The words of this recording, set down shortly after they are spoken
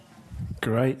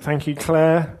Great. Thank you,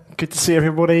 Claire. Good to see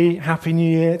everybody. Happy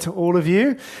New Year to all of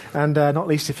you. And not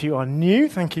least if you are new,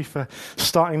 thank you for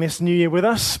starting this new year with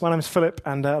us. My name is Philip,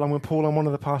 and along with Paul, I'm one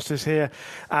of the pastors here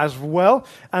as well.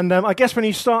 And I guess when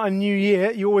you start a new year,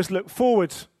 you always look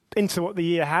forward into what the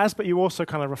year has, but you also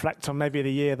kind of reflect on maybe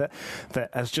the year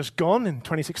that has just gone, in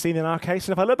 2016 in our case.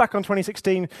 And if I look back on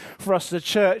 2016 for us as a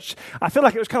church, I feel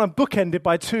like it was kind of bookended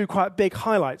by two quite big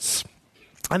highlights.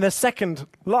 And the second,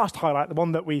 last highlight, the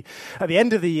one that we, at the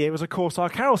end of the year, was, of course, our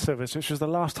carol service, which was the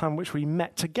last time which we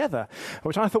met together,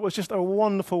 which I thought was just a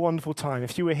wonderful, wonderful time.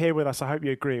 If you were here with us, I hope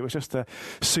you agree. It was just a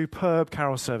superb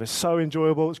carol service, so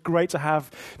enjoyable. It's great to have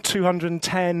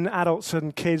 210 adults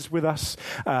and kids with us,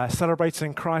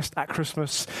 celebrating Christ at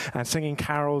Christmas and singing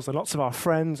carols, and lots of our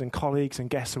friends and colleagues and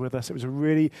guests are with us. It was a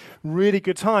really, really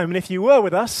good time. And if you were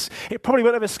with us, it probably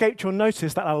wouldn't have escaped your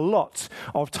notice that a lot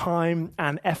of time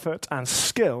and effort and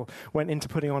skill went into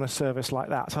putting on a service like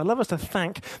that. So I'd love us to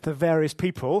thank the various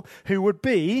people who would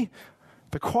be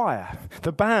the choir,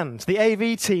 the band, the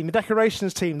AV team, the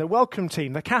decorations team, the welcome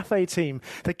team, the cafe team,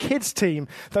 the kids team,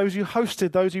 those who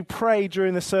hosted, those who prayed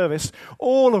during the service,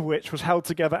 all of which was held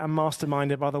together and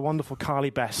masterminded by the wonderful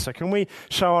Carly Best. So can we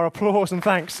show our applause and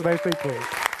thanks to those people?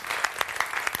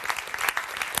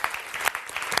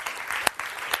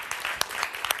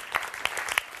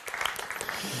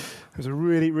 It was a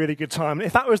really, really good time.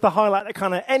 If that was the highlight that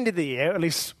kind of ended the year, at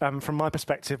least from my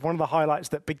perspective, one of the highlights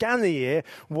that began the year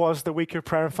was the week of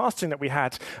prayer and fasting that we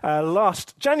had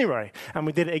last January. And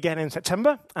we did it again in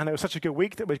September. And it was such a good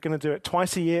week that we're going to do it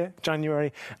twice a year,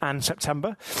 January and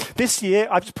September. This year,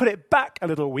 I've just put it back a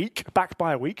little week, back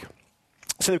by a week,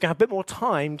 so we can have a bit more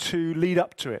time to lead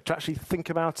up to it, to actually think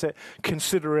about it,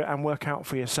 consider it, and work out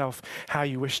for yourself how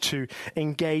you wish to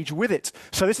engage with it.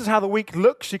 So this is how the week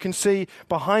looks. You can see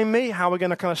behind me how we're going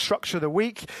to kind of structure the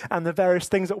week and the various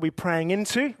things that we'll be praying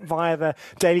into via the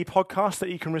daily podcast that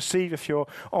you can receive if you're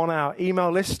on our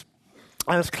email list.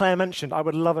 And as Claire mentioned, I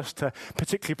would love us to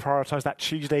particularly prioritize that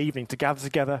Tuesday evening to gather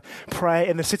together, pray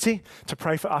in the city, to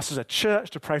pray for us as a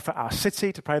church, to pray for our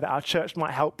city, to pray that our church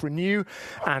might help renew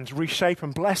and reshape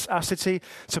and bless our city.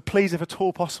 So please, if at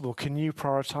all possible, can you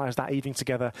prioritize that evening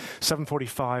together,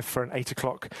 7:45 for an 8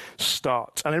 o'clock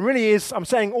start. And it really is, I'm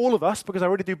saying all of us, because I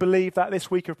really do believe that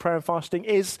this week of prayer and fasting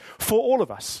is for all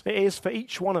of us. It is for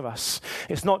each one of us.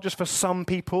 It's not just for some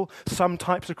people, some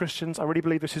types of Christians. I really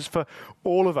believe this is for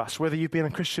all of us, whether you've been a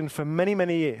Christian for many,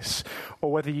 many years,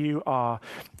 or whether you are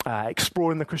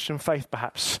exploring the Christian faith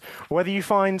perhaps, or whether you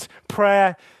find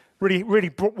prayer really, really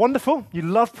wonderful, you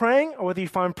love praying, or whether you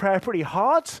find prayer pretty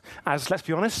hard, as, let's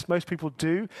be honest, most people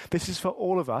do. This is for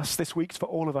all of us. This week's for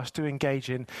all of us to engage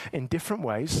in different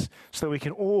ways so that we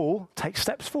can all take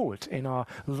steps forward in our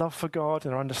love for God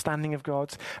and our understanding of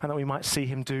God, and that we might see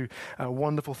him do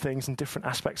wonderful things in different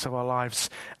aspects of our lives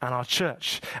and our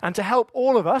church. And to help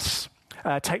all of us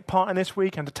take part in this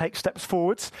week and to take steps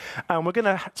forwards, we're going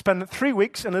to spend 3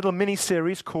 weeks in a little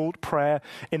mini-series called Prayer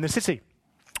in the City,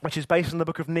 which is based on the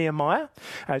book of Nehemiah.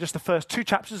 Just the first 2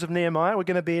 chapters of Nehemiah we're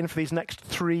going to be in for these next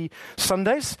 3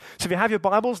 Sundays. So if you have your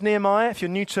Bibles, Nehemiah, if you're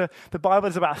new to the Bible,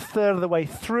 is about a third of the way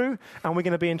through, and we're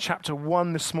going to be in chapter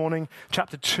 1 this morning,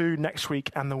 chapter 2 next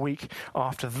week, and the week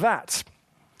after that.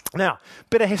 Now,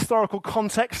 bit of historical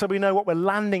context so we know what we're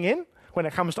landing in when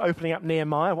it comes to opening up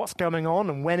Nehemiah, what's going on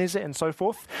and when is it and so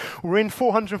forth. We're in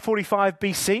 445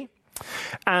 BC,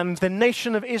 and the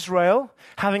nation of Israel,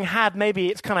 having had maybe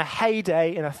its kind of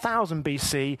heyday in 1000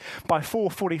 BC, by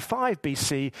 445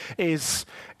 BC is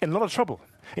in a lot of trouble.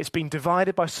 It's been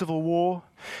divided by civil war.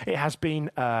 It has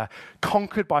been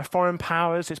conquered by foreign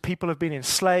powers. Its people have been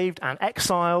enslaved and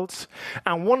exiled.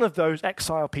 And one of those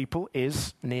exiled people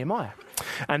is Nehemiah.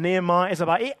 And Nehemiah is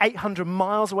about 800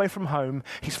 miles away from home.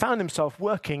 He's found himself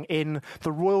working in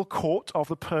the royal court of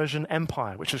the Persian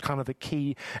Empire, which was kind of the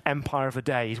key empire of the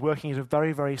day. He's working as a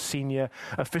very, very senior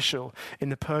official in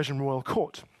the Persian royal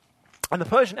court. And the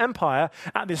Persian Empire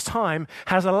at this time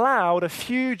has allowed a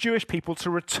few Jewish people to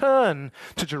return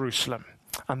to Jerusalem.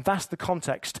 And that's the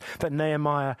context that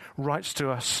Nehemiah writes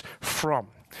to us from.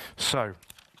 So,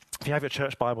 if you have your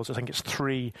church Bibles, I think it's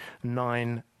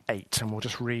 398, and we'll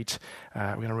just read,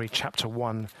 we're going to read chapter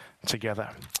 1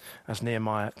 together as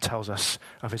Nehemiah tells us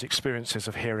of his experiences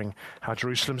of hearing how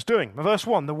Jerusalem's doing. Verse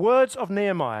 1, the words of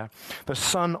Nehemiah, the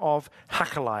son of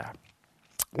Hakaliah.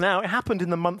 Now, it happened in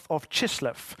the month of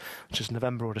Chislev, which is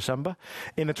November or December,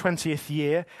 in the 20th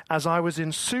year, as I was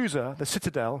in Susa, the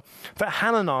citadel, that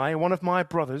Hanani, one of my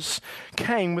brothers,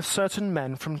 came with certain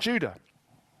men from Judah.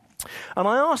 And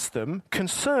I asked them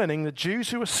concerning the Jews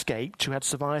who escaped, who had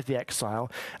survived the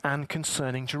exile, and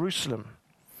concerning Jerusalem.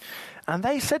 And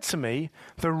they said to me,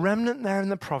 the remnant there in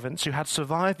the province who had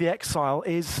survived the exile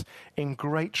is in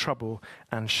great trouble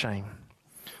and shame.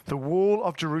 The wall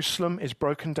of Jerusalem is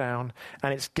broken down,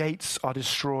 and its gates are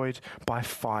destroyed by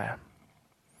fire.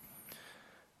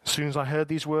 As soon as I heard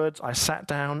these words, I sat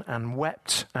down and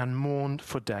wept and mourned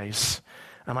for days.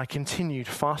 And I continued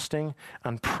fasting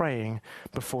and praying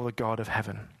before the God of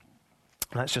heaven.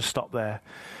 Let's just stop there.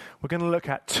 We're going to look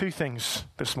at two things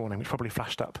this morning, which probably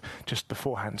flashed up just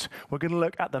beforehand. We're going to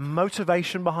look at the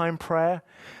motivation behind prayer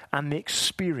and the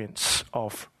experience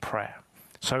of prayer.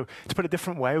 So to put it a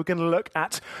different way, we're going to look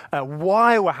at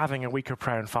why we're having a week of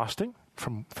prayer and fasting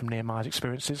from Nehemiah's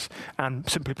experiences, and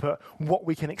simply put, what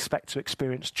we can expect to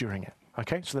experience during it.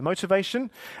 Okay, so the motivation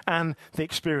and the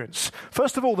experience.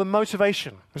 First of all, the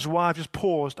motivation is why I've just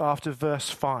paused after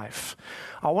verse 5.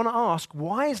 I want to ask,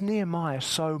 why is Nehemiah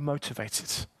so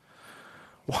motivated?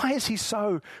 Why is he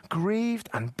so grieved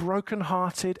and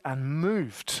brokenhearted and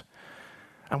moved?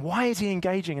 And why is he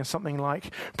engaging in something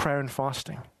like prayer and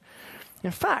fasting?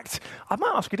 In fact, I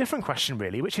might ask a different question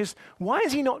really, which is, why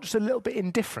is he not just a little bit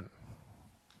indifferent?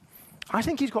 I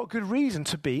think he's got good reason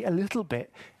to be a little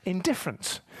bit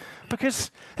indifferent. Because,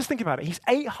 let's think about it, he's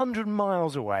 800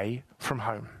 miles away from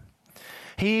home.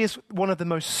 He is one of the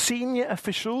most senior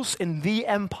officials in the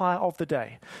empire of the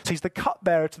day. So he's the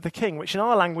cupbearer to the king, which in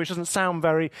our language doesn't sound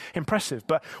very impressive.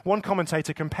 But one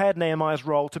commentator compared Nehemiah's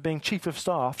role to being chief of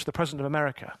staff to the president of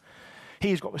America.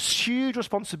 He's got this huge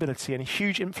responsibility and a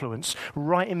huge influence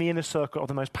right in the inner circle of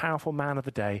the most powerful man of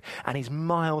the day, and he's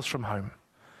miles from home.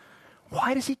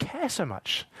 Why does he care so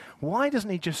much? Why doesn't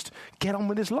he just get on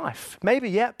with his life? Maybe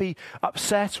yet be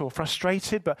upset or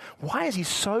frustrated, but why is he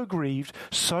so grieved,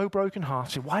 so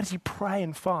brokenhearted? Why does he pray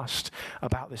and fast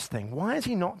about this thing? Why is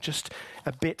he not just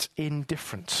a bit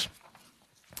indifferent?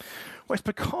 Well, it's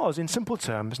because, in simple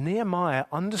terms, Nehemiah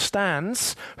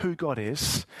understands who God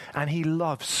is and he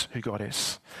loves who God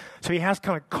is. So he has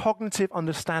kind of cognitive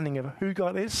understanding of who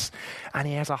God is, and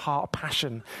he has a heart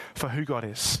passion for who God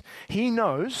is.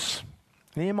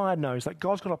 Nehemiah knows that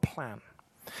God's got a plan.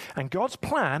 And God's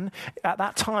plan at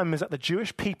that time is that the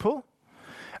Jewish people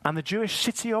and the Jewish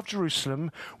city of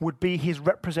Jerusalem would be his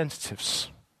representatives.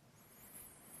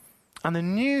 And the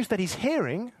news that he's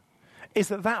hearing is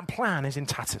that that plan is in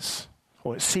tatters,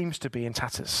 or it seems to be in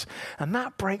tatters. And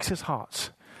that breaks his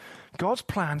heart. God's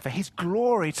plan for his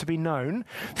glory to be known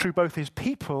through both his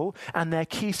people and their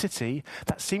key city,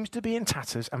 that seems to be in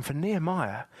tatters. And for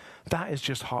Nehemiah, that is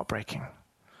just heartbreaking.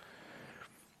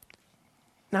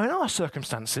 Now, in our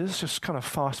circumstances, just kind of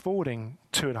fast forwarding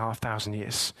 2,500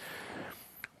 years,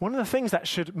 one of the things that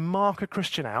should mark a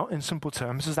Christian out, in simple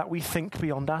terms, is that we think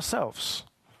beyond ourselves.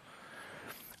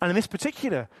 And in this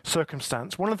particular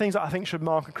circumstance, one of the things that I think should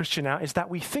mark a Christian out is that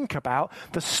we think about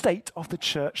the state of the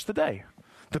church today,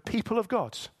 the people of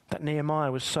God that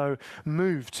Nehemiah was so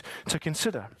moved to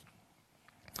consider.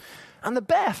 And the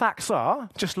bare facts are,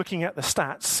 just looking at the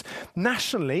stats,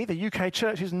 nationally, the UK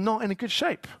church is not in a good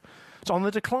shape. It's on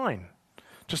the decline.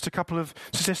 Just a couple of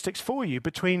statistics for you.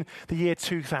 Between the year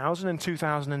 2000 and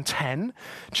 2010,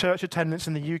 church attendance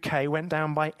in the UK went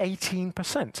down by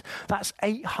 18%. That's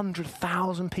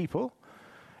 800,000 people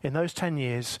in those 10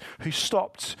 years who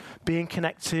stopped being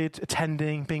connected,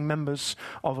 attending, being members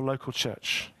of a local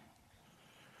church.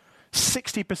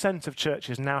 60% of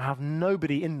churches now have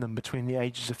nobody in them between the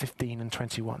ages of 15 and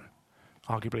 21,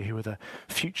 arguably who are the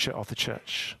future of the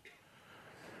church.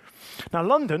 Now,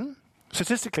 London,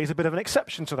 statistically, is a bit of an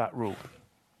exception to that rule.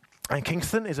 And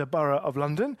Kingston is a borough of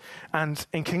London. And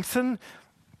in Kingston,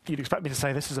 you'd expect me to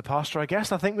say this as a pastor, I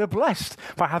guess. I think we're blessed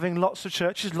by having lots of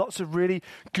churches, lots of really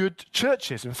good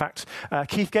churches. In fact,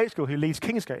 Keith Gateskill, who leads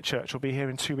Kingsgate Church, will be here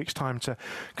in 2 weeks' time to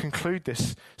conclude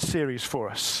this series for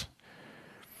us.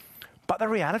 But the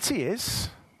reality is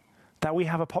that we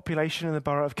have a population in the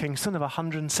borough of Kingston of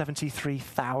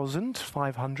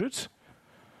 173,500.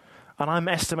 And I'm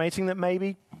estimating that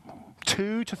maybe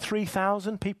 2,000 to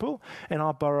 3,000 people in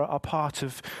our borough are part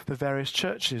of the various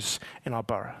churches in our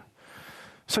borough.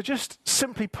 So just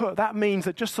simply put, that means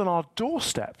that just on our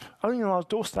doorstep, only on our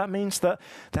doorstep, that means that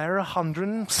there are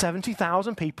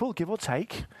 170,000 people, give or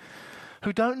take,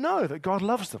 who don't know that God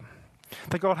loves them,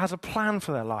 that God has a plan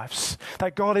for their lives,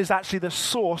 that God is actually the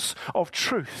source of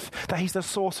truth, that he's the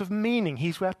source of meaning,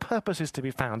 he's where purpose is to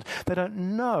be found. They don't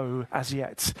know as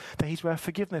yet that he's where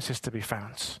forgiveness is to be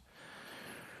found.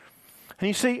 And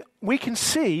you see, we can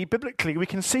see, biblically, we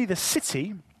can see the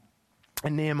city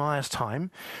in Nehemiah's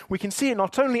time. We can see it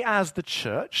not only as the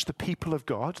church, the people of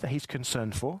God that he's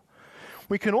concerned for,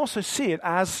 we can also see it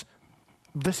as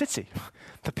the city,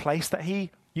 the place that he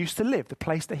used to live, the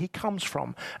place that he comes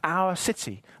from, our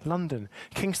city, London,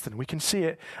 Kingston. We can see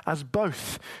it as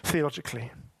both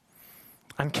theologically.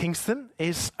 And Kingston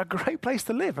is a great place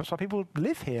to live. That's why people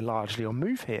live here largely or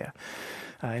move here.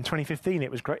 In 2015,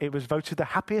 it was voted the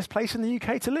happiest place in the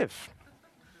UK to live.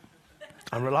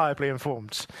 I'm reliably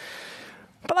informed.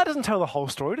 But that doesn't tell the whole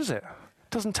story, does it?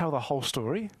 It doesn't tell the whole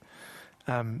story.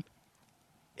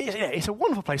 It's a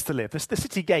wonderful place to live. The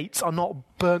city gates are not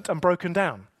burnt and broken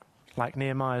down like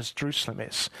Nehemiah's Jerusalem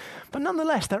is. But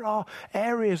nonetheless, there are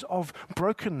areas of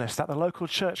brokenness that the local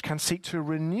church can seek to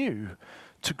renew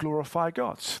to glorify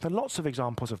God. There are lots of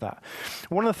examples of that.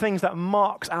 One of the things that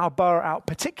marks our borough out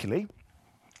particularly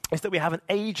is that we have an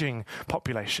aging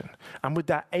population. And with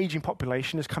that aging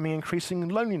population is coming increasing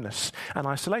loneliness and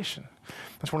isolation.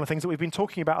 That's one of the things that we've been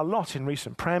talking about a lot in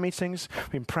recent prayer meetings.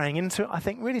 We've been praying into it, I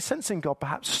think really sensing God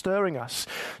perhaps stirring us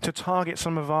to target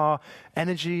some of our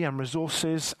energy and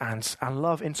resources and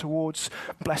love in towards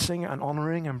blessing and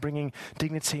honouring and bringing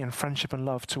dignity and friendship and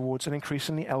love towards an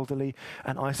increasingly elderly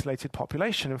and isolated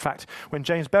population. In fact, when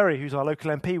James Berry, who's our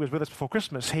local MP, was with us before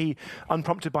Christmas, he,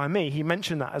 unprompted by me, he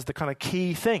mentioned that as the kind of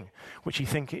key thing which he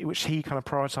kind of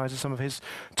prioritises some of his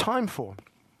time for.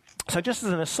 So just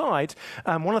as an aside,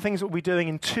 one of the things that we'll be doing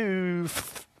in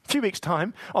few weeks'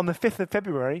 time, on the 5th of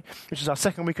February, which is our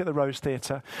second week at the Rose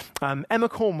Theatre, Emma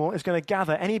Cornwall is going to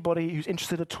gather anybody who's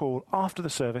interested at all after the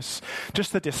service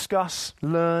just to discuss,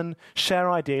 learn, share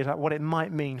ideas about what it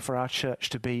might mean for our church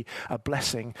to be a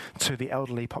blessing to the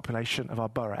elderly population of our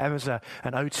borough. Emma's an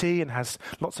OT and has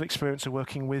lots of experience of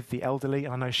working with the elderly,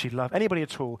 and I know she'd love anybody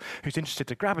at all who's interested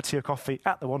to grab a tea or coffee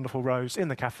at the wonderful Rose in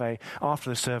the cafe after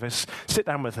the service, sit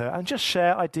down with her and just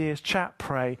share ideas, chat,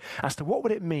 pray as to what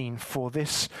would it mean for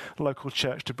this local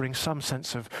church to bring some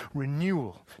sense of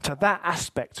renewal to that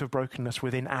aspect of brokenness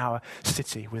within our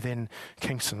city, within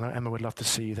Kingston. Emma would love to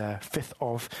see you there, 5th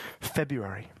of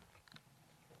February.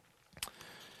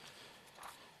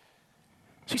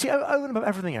 So you see, over and above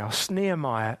everything else,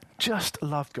 Nehemiah just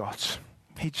loved God.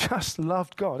 He just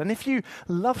loved God. And if you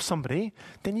love somebody,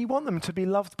 then you want them to be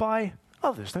loved by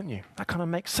others, don't you? That kind of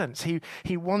makes sense.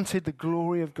 He wanted the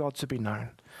glory of God to be known.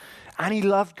 And he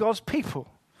loved God's people.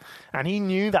 And he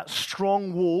knew that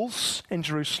strong walls in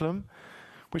Jerusalem,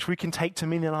 which we can take to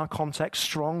mean in our context,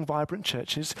 strong, vibrant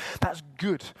churches, that's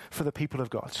good for the people of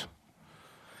God.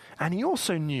 And he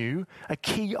also knew a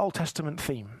key Old Testament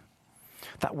theme,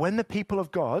 that when the people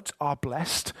of God are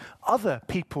blessed, other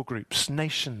people groups,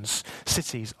 nations,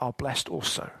 cities are blessed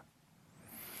also.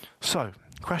 So,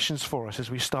 questions for us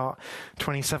as we start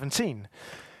 2017.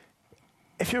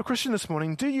 If you're a Christian this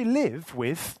morning, do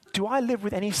I live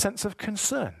with any sense of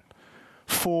concern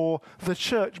for the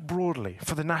church broadly,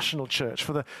 for the national church,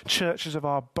 for the churches of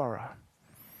our borough?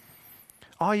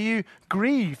 Are you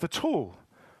grieved at all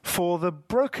for the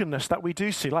brokenness that we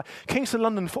do see? Like Kingston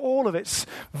London, for all of its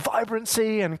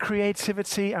vibrancy and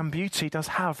creativity and beauty, does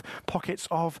have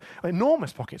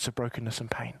enormous pockets of brokenness and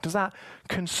pain. Does that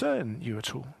concern you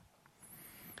at all?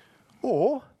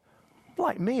 Or,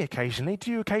 like me occasionally,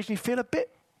 do you occasionally feel a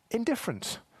bit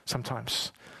indifferent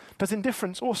sometimes? Does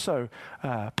indifference also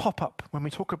pop up when we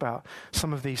talk about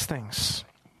some of these things?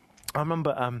 I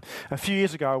remember a few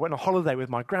years ago I went on holiday with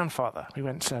my grandfather. We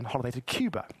went on holiday to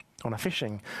Cuba on a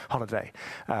fishing holiday.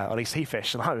 Or at least he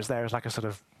fished, and I was there as like a sort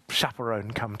of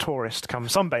chaperone, come tourist, come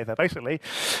sunbather, basically.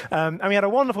 And we had a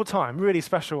wonderful time, really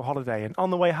special holiday. And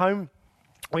on the way home,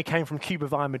 we came from Cuba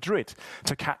via Madrid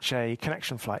to catch a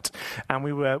connection flight. And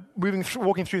we were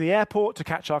walking through the airport to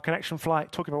catch our connection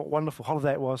flight, talking about what a wonderful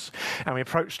holiday it was. And we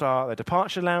approached the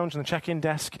departure lounge and the check-in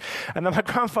desk. And then my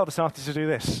grandfather started to do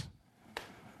this.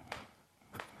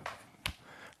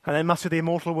 And then muttered the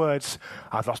immortal words,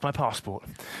 "I've lost my passport."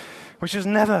 Which is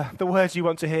never the words you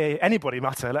want to hear anybody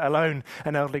mutter, let alone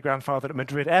an elderly grandfather at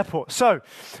Madrid airport. So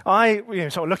I,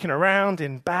 sort of looking around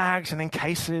in bags and in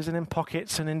cases and in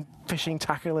pockets and in fishing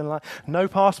tackle and no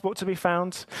passport to be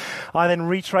found. I then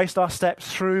retraced our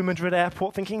steps through Madrid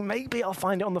airport thinking maybe I'll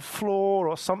find it on the floor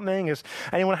or something. Has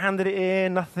anyone handed it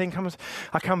in? Nothing comes.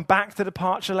 I come back to the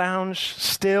departure lounge,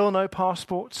 still no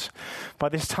passports. By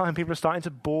this time people are starting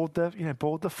to board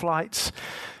the flights.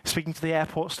 Speaking to the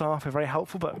airport staff are very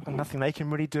helpful, but nothing they can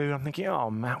really do. I'm thinking, oh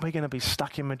man, we're going to be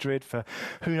stuck in Madrid for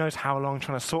who knows how long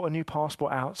trying to sort a new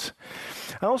passport out.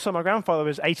 And also my grandfather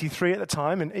was 83 at the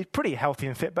time and he's pretty healthy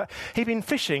and fit, but he'd been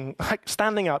fishing, like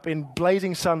standing up in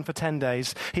blazing sun for 10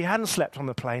 days. He hadn't slept on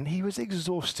the plane. He was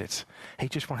exhausted. He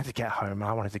just wanted to get home and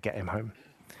I wanted to get him home.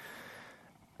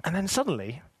 And then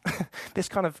suddenly, this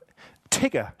kind of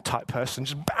Tigger type person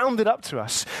just bounded up to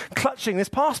us, clutching this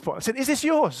passport and said, "Is this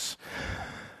yours?"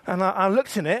 And I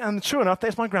looked in it, and sure enough,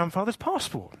 there's my grandfather's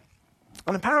passport.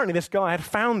 And apparently this guy had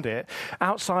found it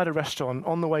outside a restaurant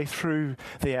on the way through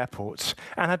the airport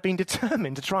and had been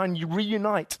determined to try and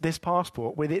reunite this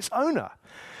passport with its owner.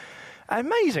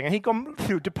 Amazing. And he'd gone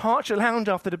through departure lounge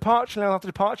after departure lounge after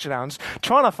departure lounge,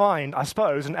 trying to find, I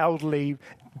suppose, an elderly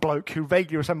bloke who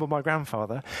vaguely resembled my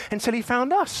grandfather, until he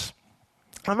found us.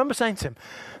 I remember saying to him,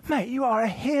 "Mate, you are a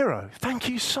hero. Thank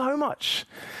you so much."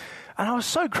 And I was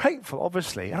so grateful,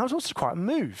 obviously, and I was also quite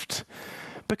moved,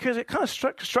 because it kind of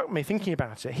struck me thinking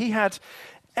about it. He had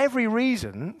every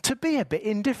reason to be a bit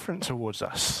indifferent towards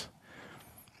us.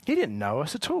 He didn't know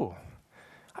us at all.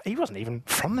 He wasn't even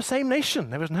from the same nation.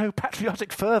 There was no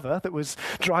patriotic fervour that was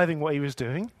driving what he was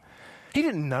doing. He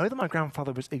didn't know that my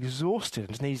grandfather was exhausted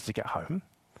and needed to get home.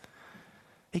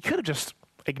 He could have just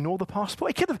ignored the passport.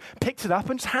 He could have picked it up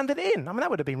and just handed it in. I mean, that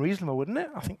would have been reasonable, wouldn't it?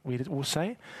 I think we'd all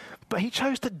say. But he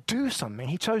chose to do something.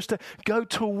 He chose to go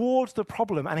towards the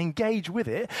problem and engage with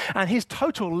it. And his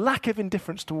total lack of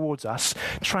indifference towards us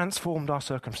transformed our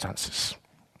circumstances.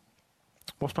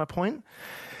 What's my point?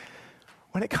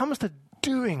 When it comes to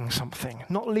doing something,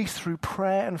 not least through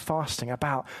prayer and fasting,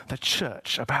 about the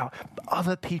church, about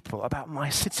other people, about my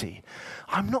city,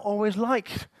 I'm not always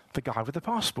like the guy with the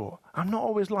passport. I'm not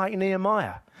always like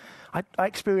Nehemiah. I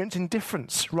experience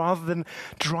indifference rather than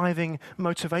driving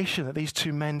motivation that these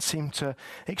two men seem to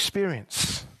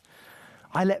experience.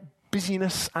 I let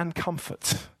busyness and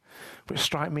comfort, which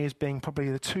strike me as being probably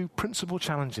the two principal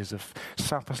challenges of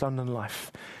South West London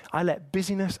life. I let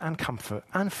busyness and comfort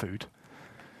and food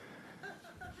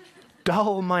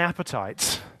dull my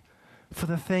appetite for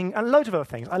the thing, and loads of other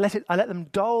things. I let them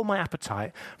dull my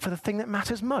appetite for the thing that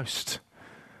matters most,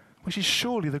 which is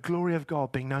surely the glory of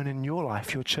God being known in your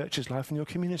life, your church's life, and your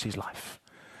community's life.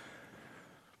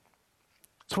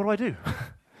 So what do?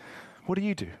 What do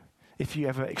you do if you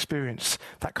ever experience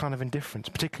that kind of indifference,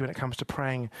 particularly when it comes to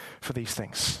praying for these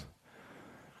things?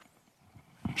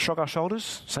 Shrug our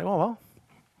shoulders, say, "Oh, well,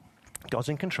 God's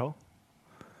in control."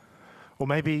 Or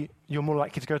maybe you're more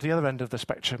likely to go to the other end of the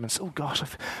spectrum and say, "Oh gosh, I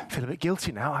feel a bit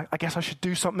guilty now. I guess I should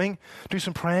do something, do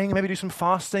some praying, maybe do some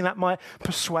fasting. That might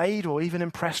persuade or even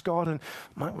impress God and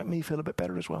might make me feel a bit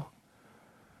better as well."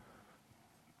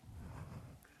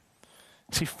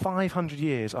 See, 500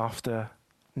 years after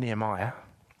Nehemiah,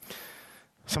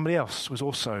 somebody else was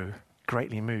also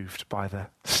greatly moved by the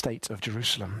state of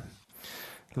Jerusalem.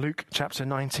 Luke chapter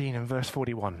 19 and verse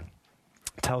 41.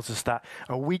 Tells us that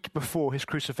a week before his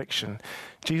crucifixion,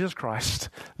 Jesus Christ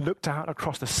looked out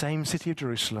across the same city of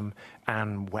Jerusalem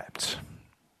and wept.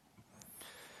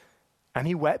 And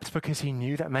he wept because he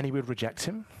knew that many would reject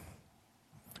him.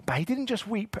 But he didn't just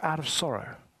weep out of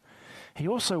sorrow. He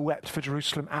also wept for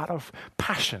Jerusalem out of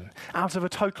passion, out of a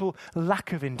total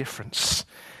lack of indifference.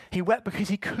 He wept because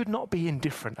he could not be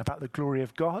indifferent about the glory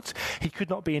of God. He could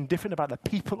not be indifferent about the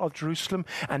people of Jerusalem,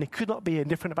 and he could not be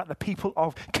indifferent about the people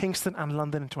of Kingston and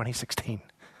London in 2016.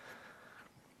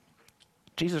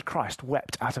 Jesus Christ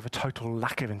wept out of a total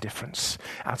lack of indifference,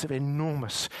 out of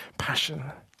enormous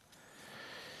passion.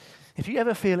 If you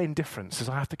ever feel indifference, as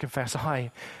I have to confess,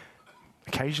 I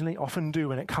occasionally often do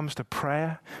when it comes to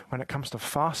prayer, when it comes to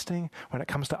fasting, when it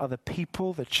comes to other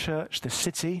people, the church, the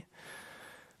city,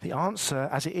 the answer,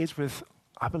 as it is with,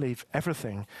 I believe,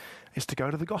 everything, is to go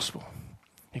to the gospel.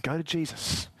 You go to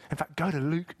Jesus. In fact, go to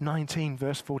Luke 19,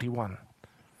 verse 41.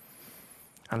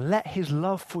 And let his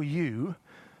love for you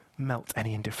melt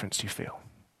any indifference you feel.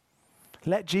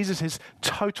 Let Jesus'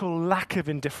 total lack of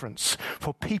indifference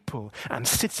for people and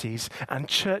cities and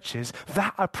churches,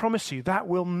 that, I promise you, that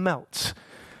will melt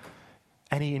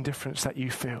any indifference that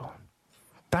you feel.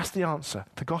 That's the answer.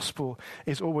 The gospel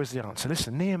is always the answer.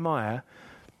 Listen, Nehemiah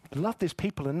loved his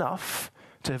people enough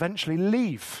to eventually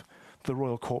leave the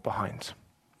royal court behind.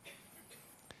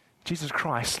 Jesus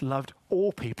Christ loved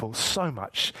all people so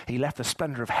much, he left the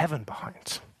splendor of heaven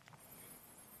behind.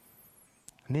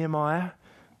 Nehemiah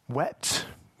wept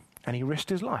and he risked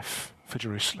his life for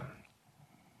Jerusalem.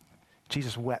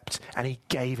 Jesus wept and he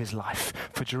gave his life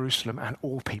for Jerusalem and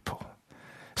all people.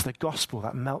 It's the gospel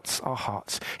that melts our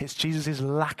hearts. It's Jesus'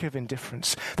 lack of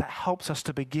indifference that helps us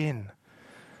to begin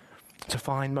to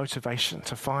find motivation,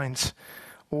 to find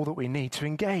all that we need to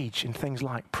engage in things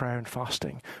like prayer and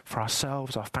fasting for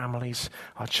ourselves, our families,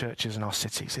 our churches, and our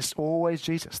cities. It's always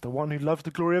Jesus, the one who loves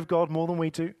the glory of God more than we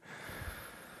do,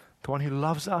 the one who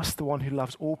loves us, the one who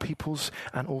loves all peoples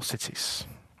and all cities.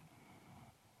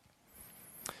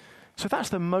 So that's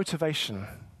the motivation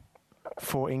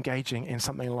for engaging in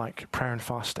something like prayer and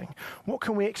fasting. What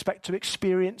can we expect to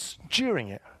experience during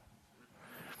it?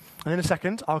 And in a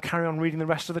second, I'll carry on reading the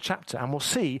rest of the chapter, and we'll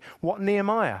see what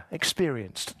Nehemiah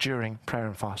experienced during prayer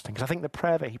and fasting. Because I think the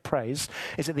prayer that he prays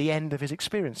is at the end of his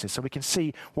experiences, so we can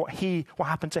see what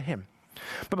happened to him.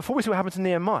 But before we see what happened to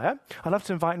Nehemiah, I'd love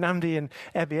to invite Nandi and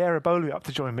Ebiera Bolu up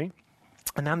to join me.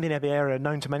 And Nandi and Ebiera are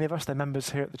known to many of us. They're members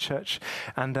here at the church.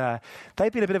 And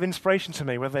they've been a bit of inspiration to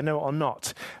me, whether they know it or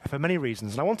not, for many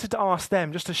reasons. And I wanted to ask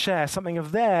them just to share something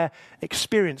of their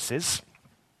experiences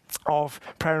of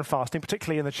prayer and fasting,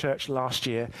 particularly in the church last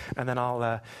year. And then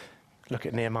I'll look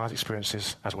at Nehemiah's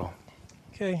experiences as well.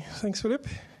 Okay, thanks, Philip.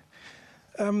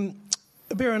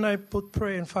 Ebiera and I both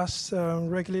pray and fast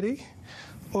regularly,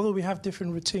 although we have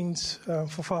different routines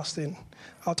for fasting.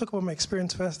 I'll talk about my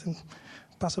experience first and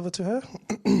pass over to her.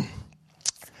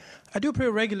 I do pray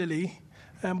regularly,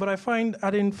 but I find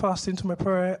adding fasting to my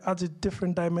prayer adds a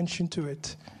different dimension to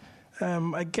it.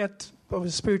 I get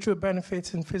obviously spiritual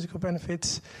benefits and physical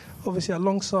benefits, obviously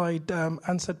alongside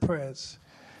answered prayers.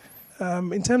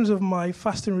 In terms of my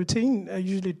fasting routine, I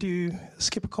usually do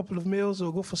skip a couple of meals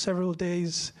or go for several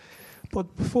days.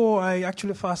 But before I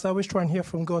actually fast, I always try and hear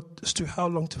from God as to how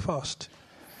long to fast,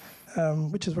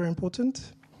 which is very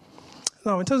important.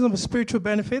 Now, in terms of the spiritual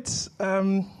benefits,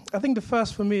 I think the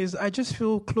first for me is I just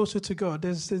feel closer to God.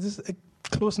 There's this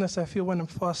closeness I feel when I'm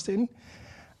fasting.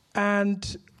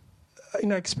 And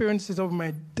experiences of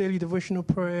my daily devotional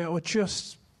prayer or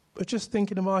just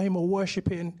thinking about Him or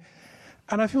worshiping,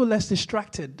 and I feel less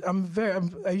distracted. I'm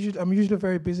usually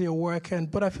very busy at work,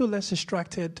 but I feel less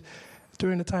distracted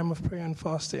during the time of prayer and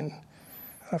fasting.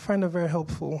 I find that very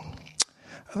helpful.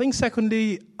 I think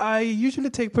secondly, I usually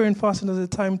take prayer and fasting as a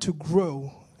time to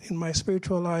grow in my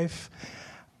spiritual life,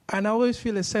 and I always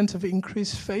feel a sense of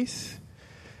increased faith.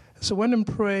 So when I'm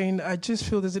praying, I just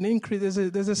feel there's an increase.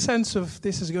 There's a sense of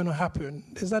this is going to happen.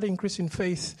 There's that increase in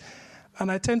faith, and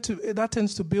that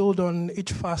tends to build on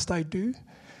each fast I do.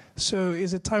 So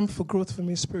it's a time for growth for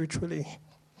me spiritually.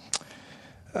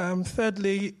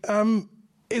 Thirdly,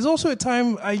 it's also a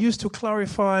time I use to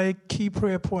clarify key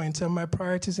prayer points and my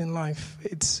priorities in life.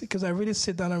 It's because I really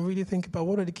sit down and really think about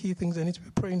what are the key things I need to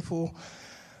be praying for.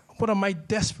 What am I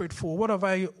desperate for? What have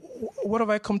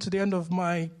I come to the end of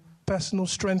my personal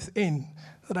strength in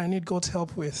that I need God's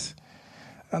help with?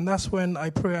 And that's when I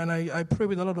pray, and I pray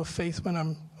with a lot of faith when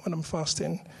I'm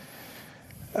fasting.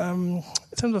 In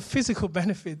terms of physical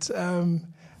benefits,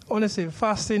 honestly,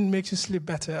 fasting makes you sleep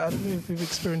better. I don't know if you've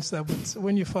experienced that, but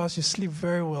when you fast, you sleep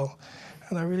very well,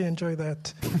 and I really enjoy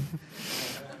that.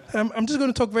 I'm just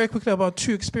going to talk very quickly about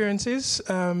two experiences.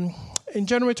 In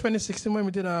January 2016, when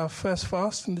we did our first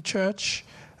fast in the church,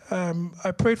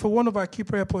 I prayed for one of our key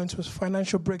prayer points was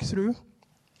financial breakthrough.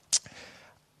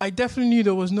 I definitely knew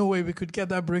there was no way we could get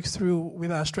that breakthrough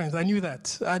with our strength. I knew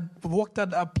that. I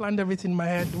planned everything in my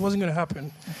head. It wasn't going to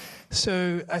happen.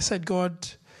 So I said, God,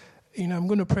 I'm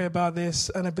going to pray about this,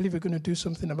 and I believe we're going to do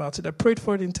something about it. I prayed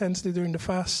for it intensely during the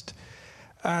fast,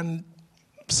 and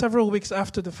several weeks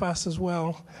after the fast as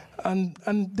well. And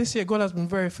this year, God has been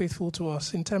very faithful to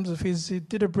us in terms of He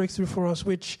did a breakthrough for us,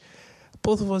 which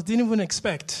both of us didn't even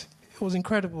expect. It was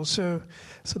incredible. So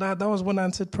that was one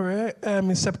answered prayer.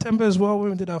 In September as well,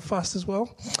 when we did our fast as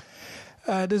well,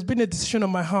 there's been a decision on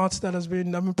my heart that I've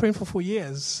been praying for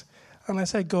years. And I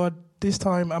said, God, this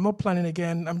time I'm not planning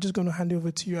again. I'm just going to hand it over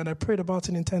to you. And I prayed about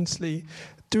it intensely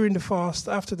during the fast,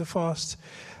 after the fast,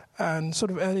 and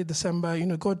sort of early December.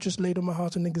 God just laid on my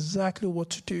heart on exactly what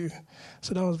to do.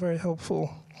 So that was very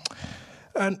helpful.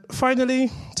 And finally,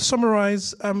 to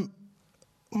summarize,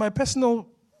 my personal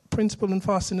principle in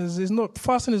fasting is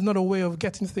not a way of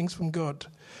getting things from God.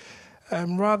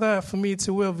 Rather, for me, it's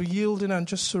a way of yielding and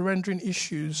just surrendering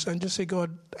issues and just say,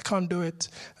 God, I can't do it.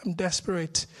 I'm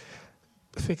desperate.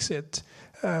 Fix it.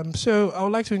 So I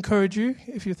would like to encourage you,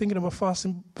 if you're thinking about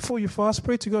fasting, before you fast,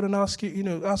 pray to God and ask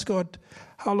God,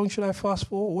 how long should I fast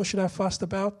for? What should I fast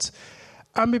about?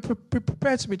 And be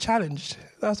prepared to be challenged.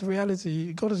 That's the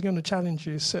reality. God is going to challenge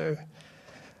you. So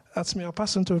that's me. I'll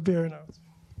pass on to Ebiera now.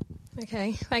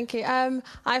 Okay, thank you.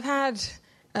 I've had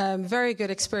very good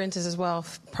experiences as well,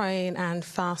 praying and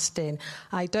fasting.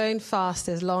 I don't fast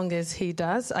as long as he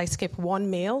does. I skip one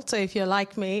meal. So if you're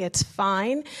like me, it's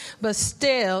fine. But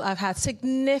still, I've had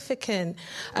significant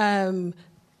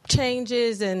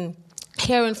changes and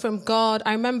hearing from God.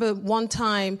 I remember one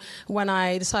time when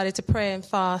I decided to pray and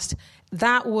fast,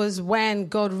 that was when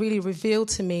God really revealed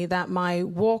to me that my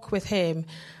walk with Him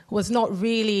was not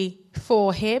really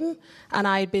for Him, and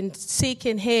I had been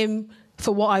seeking Him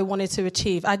for what I wanted to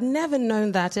achieve. I'd never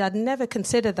known that. I'd never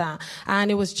considered that.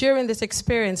 And it was during this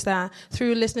experience that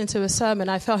through listening to a sermon,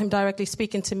 I felt him directly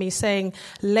speaking to me saying,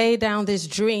 lay down this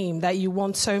dream that you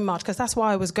want so much, because that's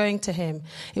why I was going to him.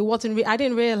 It wasn't. I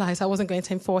didn't realize I wasn't going to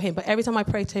him for him, but every time I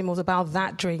prayed to him, it was about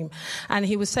that dream. And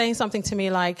he was saying something to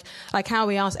me like how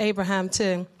he asked Abraham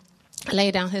to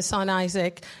lay down his son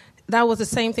Isaac. That was the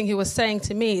same thing he was saying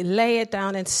to me, lay it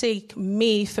down and seek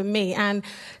me for me. And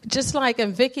just like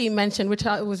Vicky mentioned, which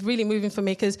was really moving for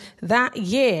me, because that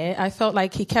year I felt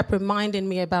like he kept reminding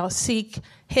me about seek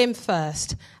him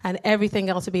first and everything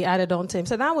else to be added on to him.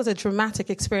 So that was a dramatic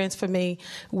experience for me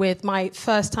with my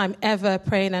first time ever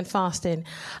praying and fasting.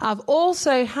 I've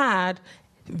also had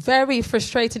very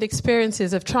frustrated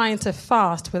experiences of trying to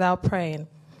fast without praying,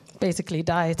 basically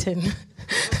dieting.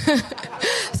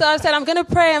 So I said, I'm going to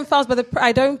pray and fast, but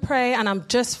I don't pray and I'm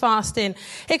just fasting.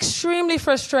 Extremely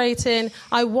frustrating.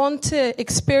 I want to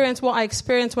experience what I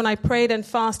experienced when I prayed and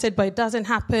fasted, but it doesn't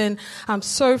happen. I'm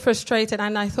so frustrated.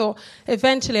 And I thought,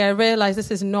 eventually I realized this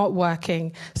is not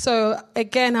working. So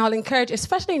again, I'll encourage,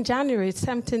 especially in January, it's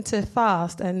tempting to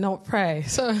fast and not pray.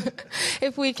 So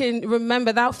if we can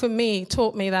remember that, for me,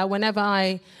 taught me that whenever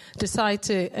I decide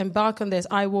to embark on this,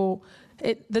 I will...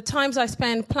 the times I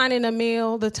spend planning a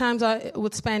meal, the times I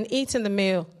would spend eating the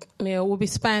meal will be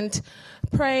spent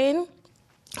praying,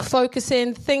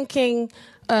 focusing, thinking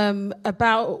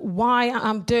about why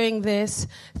I'm doing this,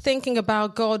 thinking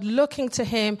about God, looking to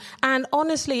him, and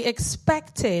honestly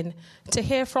expecting to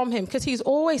hear from him, because he's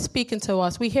always speaking to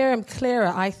us. We hear him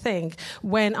clearer, I think,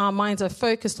 when our minds are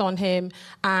focused on him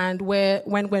and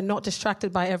when we're not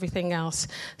distracted by everything else.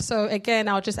 So again,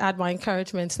 I'll just add my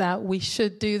encouragement that we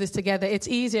should do this together. It's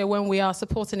easier when we are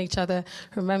supporting each other.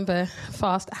 Remember,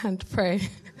 fast and pray.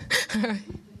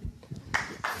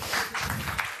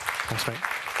 Thanks, mate.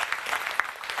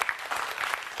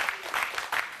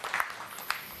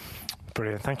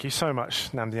 Brilliant. Thank you so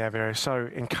much, Nnamdi Aviero. So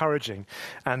encouraging.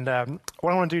 And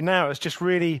what I want to do now is just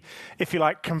really, if you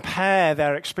like, compare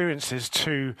their experiences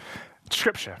to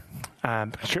Scripture.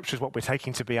 Scripture is what we're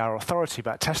taking to be our authority,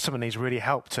 but testimonies really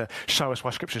help to show us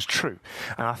why Scripture is true.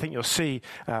 And I think you'll see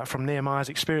from Nehemiah's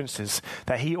experiences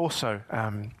that he also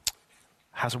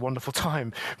has a wonderful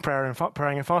time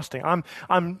praying and fasting.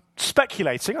 I'm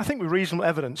speculating, I think with reasonable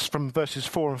evidence from verses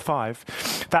 4 and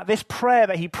 5, that this prayer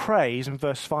that he prays in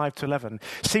verse 5 to 11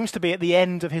 seems to be at the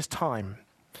end of his time.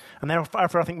 And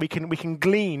therefore I think we can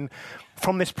glean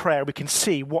from this prayer, we can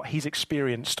see what he's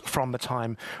experienced from the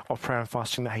time of prayer and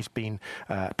fasting that he's been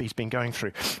going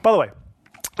through. By the way,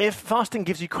 if fasting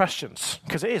gives you questions,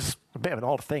 because it is a bit of an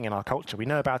odd thing in our culture, we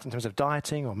know about it in terms of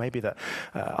dieting, or maybe that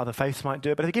other faiths might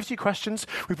do it, but if it gives you questions,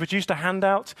 we've produced a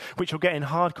handout which you'll get in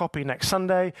hard copy next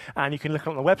Sunday, and you can look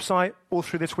on the website all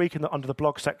through this week under the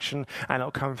blog section, and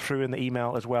it'll come through in the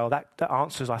email as well. That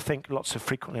answers, I think, lots of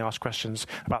frequently asked questions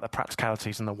about the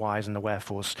practicalities and the whys and the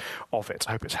wherefores of it.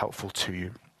 I hope it's helpful to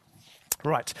you.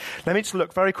 Right, let me just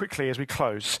look very quickly as we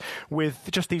close with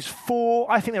just these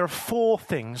four. I think there are four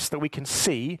things that we can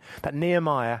see that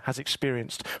Nehemiah has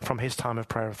experienced from his time of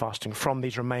prayer and fasting from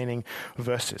these remaining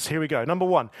verses. Here we go. Number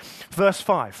 1, verse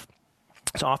 5.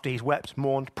 So after he's wept,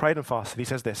 mourned, prayed and fasted, he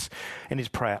says this in his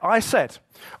prayer. I said,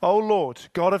 O Lord,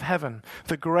 God of heaven,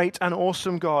 the great and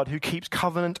awesome God who keeps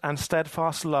covenant and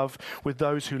steadfast love with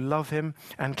those who love him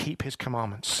and keep his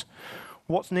commandments.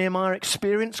 What's Nehemiah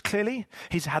experienced? Clearly,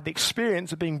 he's had the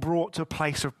experience of being brought to a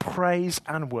place of praise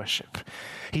and worship.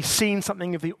 He's seen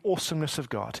something of the awesomeness of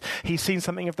God. He's seen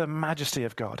something of the majesty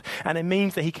of God. And it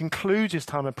means that he concludes his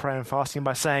time of prayer and fasting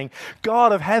by saying,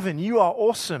 God of heaven, you are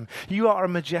awesome. You are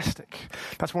majestic.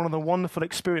 That's one of the wonderful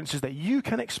experiences that you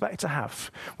can expect to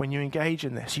have when you engage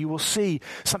in this. You will see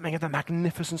something of the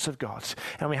magnificence of God.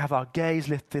 And we have our gaze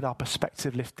lifted, our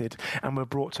perspective lifted, and we're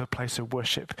brought to a place of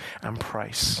worship and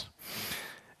praise.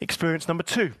 Experience number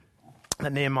 2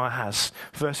 that Nehemiah has,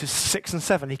 verses 6 and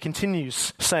 7, he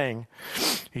continues saying,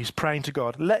 he's praying to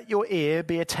God, let your ear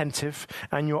be attentive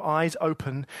and your eyes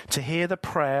open to hear the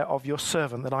prayer of your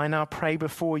servant that I now pray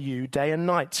before you day and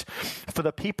night for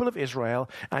the people of Israel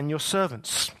and your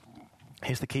servants.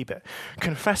 Here's the key bit.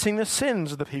 Confessing the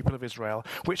sins of the people of Israel,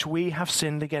 which we have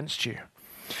sinned against you.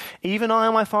 Even I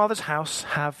and my father's house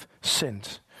have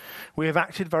sinned. We have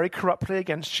acted very corruptly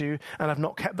against you and have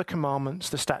not kept the commandments,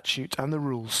 the statutes, and the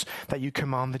rules that you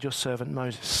commanded your servant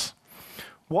Moses.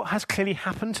 What has clearly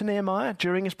happened to Nehemiah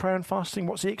during his prayer and fasting?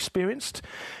 What's he experienced?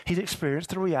 He's experienced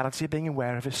the reality of being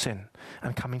aware of his sin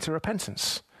and coming to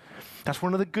repentance. That's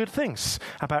one of the good things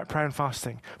about prayer and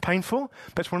fasting. Painful,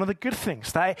 but it's one of the good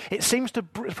things that it seems to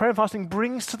prayer and fasting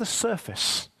brings to the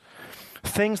surface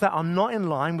things that are not in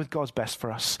line with God's best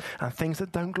for us, and things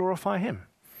that don't glorify him.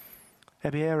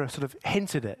 Ebiera sort of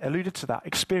alluded to that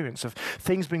experience of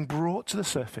things being brought to the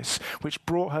surface, which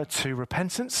brought her to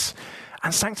repentance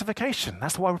and sanctification.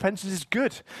 That's why repentance is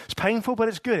good. It's painful, but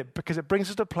it's good because it brings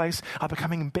us to a place of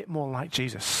becoming a bit more like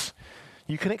Jesus.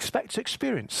 You can expect to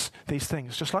experience these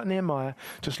things, just like Nehemiah,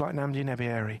 just like Namdi and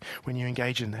Ebiera, when you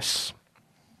engage in this.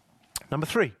 Number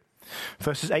 3,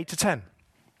 verses 8 to 10.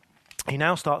 He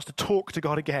now starts to talk to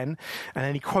God again, and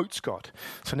then he quotes God.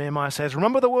 So Nehemiah says,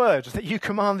 "Remember the words that you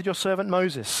commanded your servant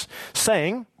Moses,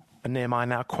 saying," and Nehemiah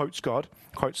now quotes God,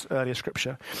 quotes earlier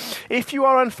scripture, "If you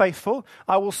are unfaithful,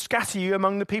 I will scatter you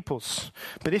among the peoples.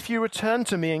 But if you return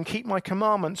to me and keep my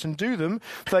commandments and do them,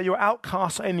 though your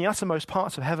outcasts are in the uttermost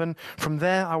parts of heaven, from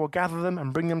there I will gather them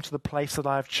and bring them to the place that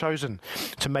I have chosen,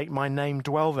 to make my name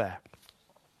dwell there.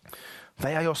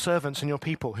 They are your servants and your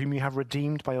people, whom you have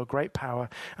redeemed by your great power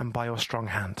and by your strong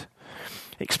hand."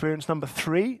 Experience number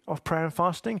 3 of prayer and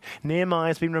fasting, Nehemiah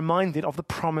has been reminded of the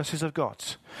promises of God.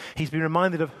 He's been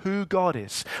reminded of who God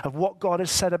is, of what God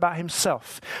has said about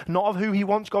himself, not of who he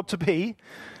wants God to be,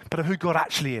 but of who God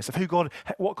actually is, of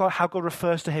how God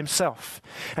refers to himself.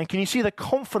 And can you see the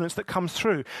confidence that comes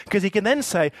through? Because he can then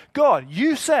say, "God,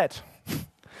 you said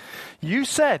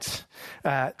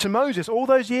to Moses all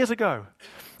those years ago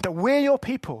that we're your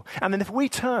people, and then if we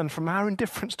turn from our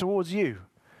indifference towards you,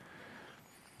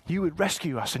 you would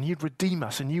rescue us and you'd redeem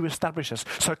us and you establish us.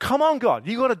 So come on, God,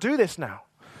 you got to do this now."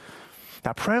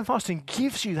 Now, prayer and fasting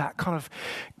gives you that kind of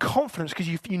confidence because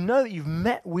you know that you've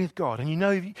met with God and you know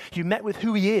you met with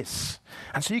who he is.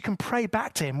 And so you can pray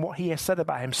back to him what he has said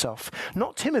about himself,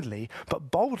 not timidly, but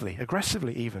boldly,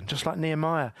 aggressively even, just like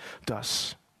Nehemiah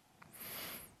does.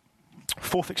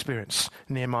 4th experience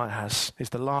Nehemiah has is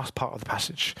the last part of the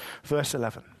passage, verse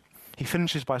 11. He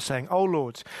finishes by saying, "O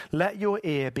Lord, let your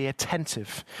ear be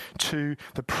attentive to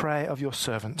the prayer of your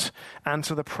servant and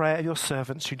to the prayer of your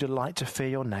servants who delight to fear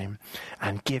your name,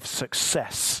 and give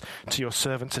success to your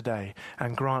servant today,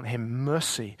 and grant him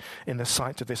mercy in the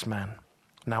sight of this man.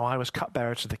 Now I was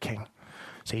cupbearer to the king."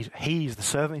 So he's the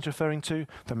servant he's referring to,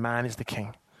 the man is the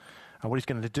king. And what he's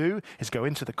going to do is go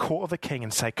into the court of the king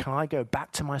and say, "Can I go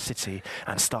back to my city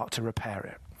and start to repair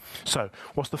it?" So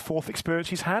what's the 4th experience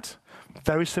he's had?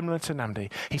 Very similar to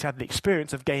Namdi. He's had the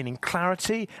experience of gaining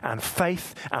clarity and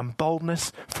faith and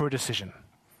boldness for a decision.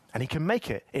 And he can make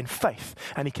it in faith,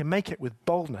 and he can make it with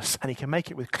boldness, and he can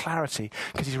make it with clarity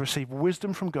because he's received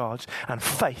wisdom from God and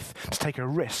faith to take a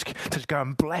risk to go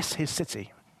and bless his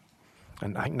city.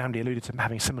 And I think Namdi alluded to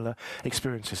having similar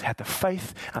experiences. He had the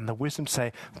faith and the wisdom to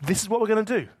say, "This is what we're going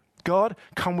to do. God,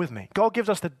 come with me." God gives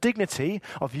us the dignity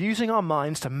of using our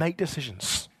minds to make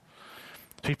decisions.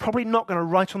 So he's probably not going to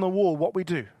write on the wall what we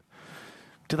do.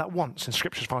 Did that once in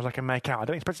Scripture as far as I can make out. I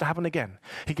don't expect it to happen again.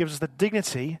 He gives us the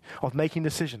dignity of making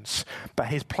decisions. But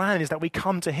his plan is that we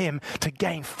come to him to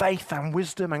gain faith and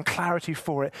wisdom and clarity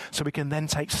for it so we can then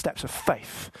take steps of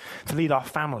faith to lead our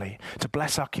family, to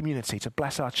bless our community, to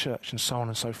bless our church, and so on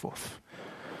and so forth.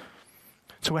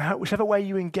 So whichever way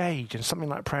you engage in something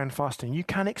like prayer and fasting, you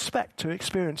can expect to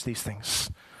experience these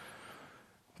things.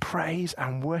 Praise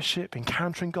and worship,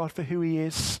 encountering God for who he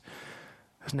is,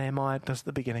 as Nehemiah does at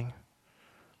the beginning.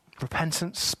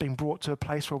 Repentance, being brought to a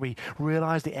place where we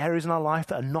realize the areas in our life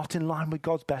that are not in line with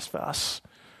God's best for us.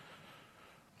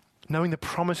 Knowing the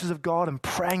promises of God and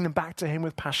praying them back to him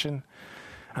with passion.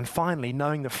 And finally,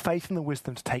 knowing the faith and the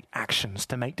wisdom to take actions,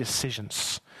 to make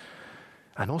decisions.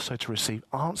 And also to receive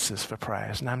answers for prayer,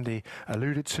 as Namdi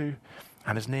alluded to,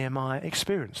 and as Nehemiah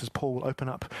experienced, as Paul will open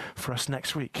up for us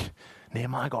next week.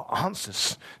 Nehemiah got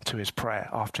answers to his prayer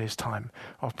after his time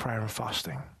of prayer and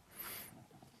fasting.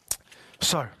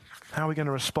 So, how are we going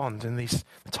to respond in the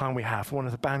time we have? One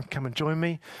of the band come and join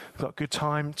me. We've got good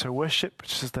time to worship,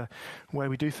 which is the way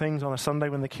we do things on a Sunday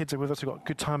when the kids are with us. We've got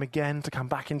good time again to come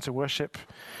back into worship.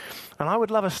 And I would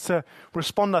love us to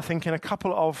respond, I think, in a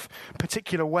couple of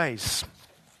particular ways.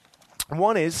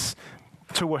 One is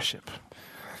to worship.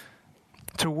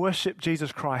 To worship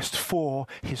Jesus Christ for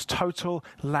his total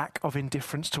lack of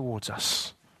indifference towards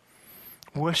us.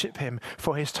 Worship him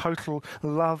for his total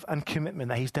love and commitment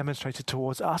that he's demonstrated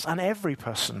towards us and every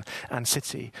person and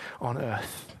city on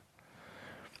earth.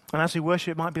 And as we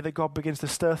worship, it might be that God begins to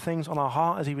stir things on our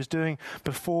heart as he was doing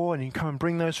before, and you can come and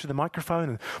bring those through the microphone,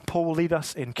 and Paul will lead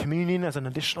us in communion as an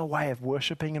additional way of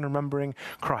worshiping and remembering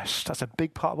Christ. That's a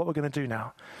big part of what we're going to do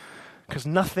now. Because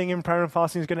nothing in prayer and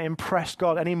fasting is going to impress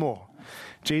God anymore.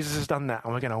 Jesus has done that,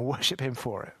 and we're going to worship him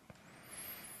for it.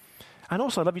 And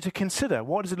also, I'd love you to consider,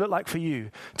 what does it look like for you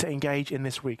to engage in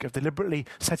this week? I've deliberately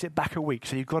set it back a week.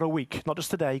 So you've got a week, not just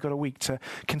today, you've got a week to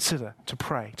consider, to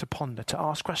pray, to ponder, to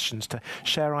ask questions, to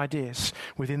share ideas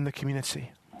within the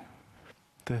community.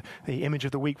 The image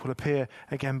of the week will appear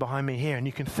again behind me here, and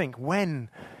you can think, when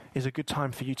is a good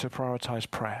time for you to prioritize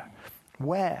prayer?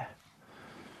 Where?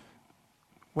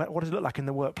 What does it look like in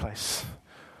the workplace?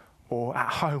 Or at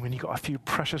home when you've got a few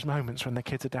precious moments when the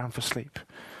kids are down for sleep?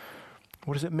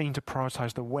 What does it mean to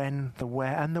prioritize the when, the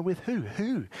where, and the with who?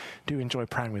 Who do you enjoy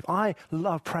praying with? I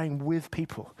love praying with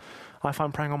people. I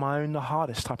find praying on my own the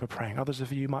hardest type of praying. Others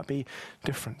of you might be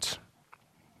different.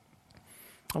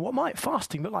 And what might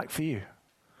fasting look like for you?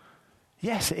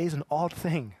 Yes, it is an odd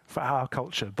thing for our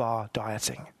culture, bar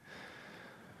dieting.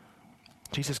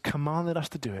 Jesus commanded us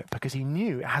to do it because he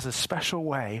knew it has a special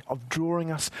way of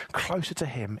drawing us closer to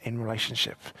him in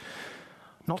relationship.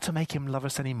 Not to make him love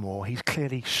us anymore. He's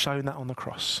clearly shown that on the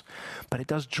cross. But it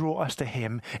does draw us to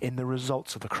him in the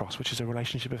results of the cross, which is a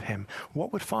relationship of him.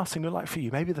 What would fasting look like for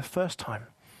you? Maybe the first time.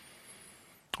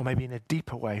 Or maybe in a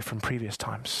deeper way from previous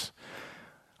times.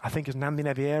 I think as Namdi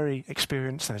Nevieri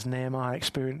experienced, and as Nehemiah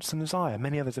experienced, and as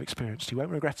many others have experienced, you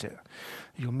won't regret it.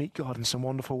 You'll meet God in some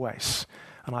wonderful ways.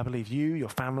 And I believe you, your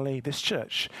family, this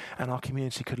church, and our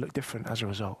community could look different as a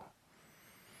result.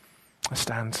 Let's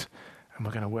stand, and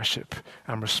we're going to worship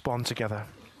and respond together.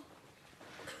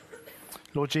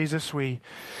 Lord Jesus, we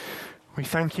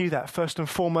thank you that first and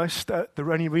foremost, the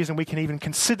only reason we can even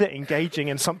consider engaging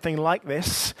in something like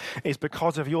this is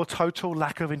because of your total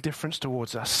lack of indifference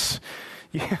towards us.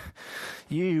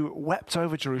 You wept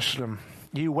over Jerusalem.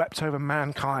 You wept over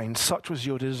mankind. Such was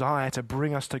your desire to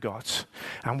bring us to God.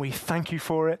 And we thank you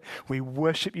for it. We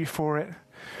worship you for it.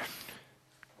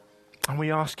 And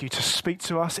we ask you to speak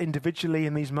to us individually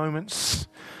in these moments,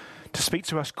 to speak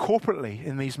to us corporately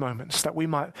in these moments, that we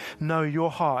might know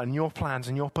your heart and your plans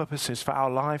and your purposes for our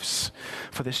lives,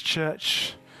 for this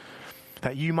church,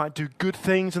 that you might do good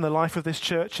things in the life of this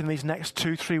church in these next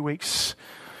 2-3 weeks,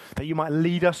 that you might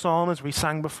lead us on as we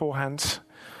sang beforehand,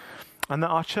 and that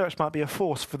our church might be a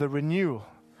force for the renewal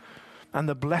and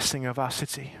the blessing of our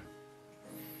city.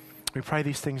 We pray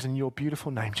these things in your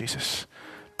beautiful name, Jesus.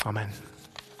 Amen.